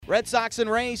Red Sox and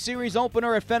Rays series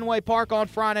opener at Fenway Park on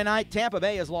Friday night. Tampa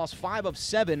Bay has lost 5 of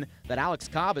 7 that Alex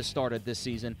Cobb has started this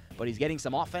season, but he's getting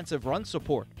some offensive run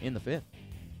support in the 5th.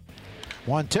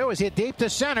 1-2 is hit deep to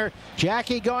center.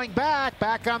 Jackie going back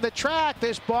on the track.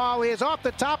 This ball is off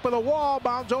the top of the wall,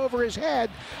 bounds over his head.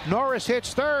 Norris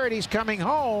hits third. He's coming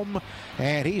home,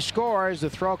 and he scores. The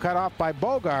throw cut off by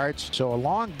Bogaerts. So a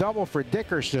long double for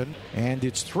Dickerson, and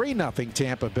it's 3-0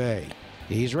 Tampa Bay.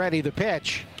 He's ready to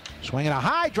pitch. Swinging a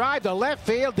high drive to left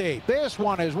field deep. This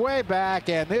one is way back,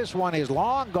 and this one is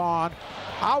long gone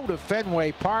out of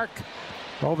Fenway Park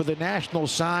over the National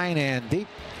sign and deep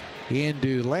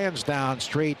into Lansdowne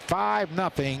Street.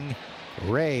 5-0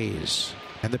 Rays.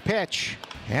 And the pitch.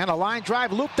 And a line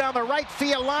drive loop down the right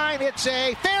field line. It's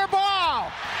a fair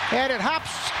ball. And it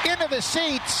hops into the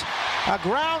seats. A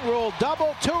ground rule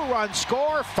double, 2-run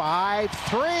score.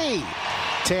 5-3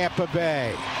 Tampa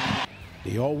Bay.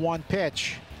 The 0-1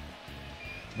 pitch.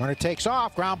 Runner takes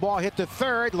off. Ground ball hit to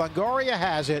third. Longoria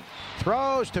has it.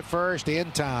 Throws to first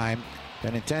in time.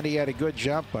 Benintendi had a good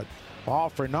jump, but all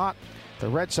for naught. The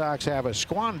Red Sox have a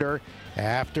squander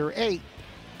after 8.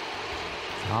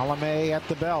 Colomé at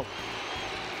the belt.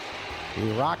 He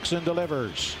rocks and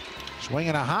delivers.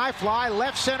 Swinging a high fly,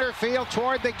 left center field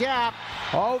toward the gap.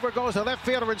 Over goes the left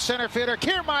fielder and center fielder.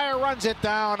 Kiermaier runs it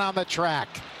down on the track.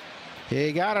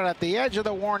 He got it at the edge of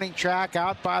the warning track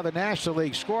out by the National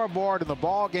League scoreboard, and the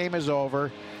ball game is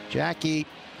over. Jackie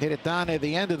hit it down at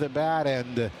the end of the bat,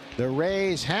 and the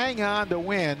Rays hang on to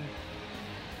win.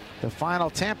 The final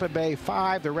Tampa Bay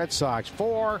 5, the Red Sox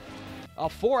 4. A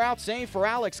 4-out save for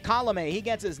Alex Colomé. He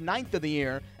gets his 9th of the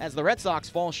year as the Red Sox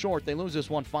fall short. They lose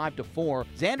this one 5-4.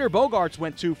 Xander Bogaerts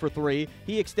went 2 for 3.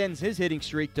 He extends his hitting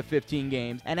streak to 15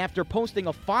 games. And after posting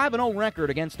a 5-0 record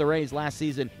against the Rays last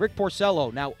season, Rick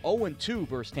Porcello now 0-2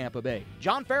 versus Tampa Bay.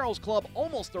 John Farrell's club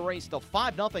almost erased a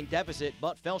 5-0 deficit,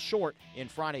 but fell short in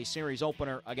Friday's series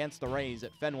opener against the Rays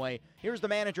at Fenway. Here's the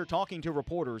manager talking to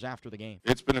reporters after the game.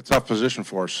 It's been a tough position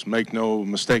for us. Make no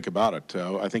mistake about it.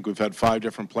 I think we've had 5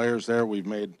 different players there. We've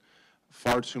made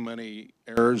far too many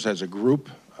errors as a group.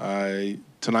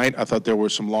 Tonight, I thought there were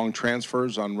some long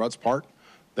transfers on Rutt's part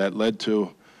that led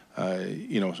to,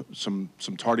 some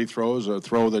tardy throws, a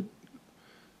throw that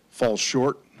falls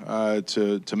short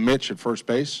to Mitch at first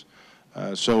base.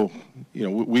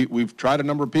 We've tried a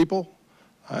number of people.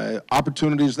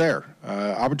 Opportunities there.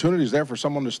 Opportunities there for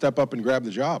someone to step up and grab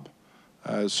the job.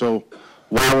 So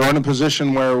while we're in a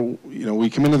position where, we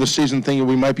come into the season thinking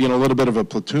we might be in a little bit of a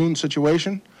platoon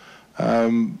situation,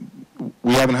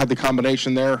 we haven't had the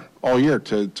combination there all year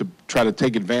to try to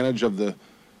take advantage of the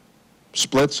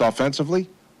splits offensively.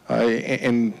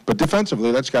 But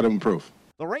defensively, that's got to improve.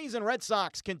 The Rays and Red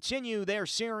Sox continue their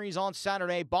series on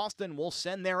Saturday. Boston will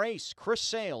send their ace, Chris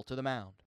Sale, to the mound.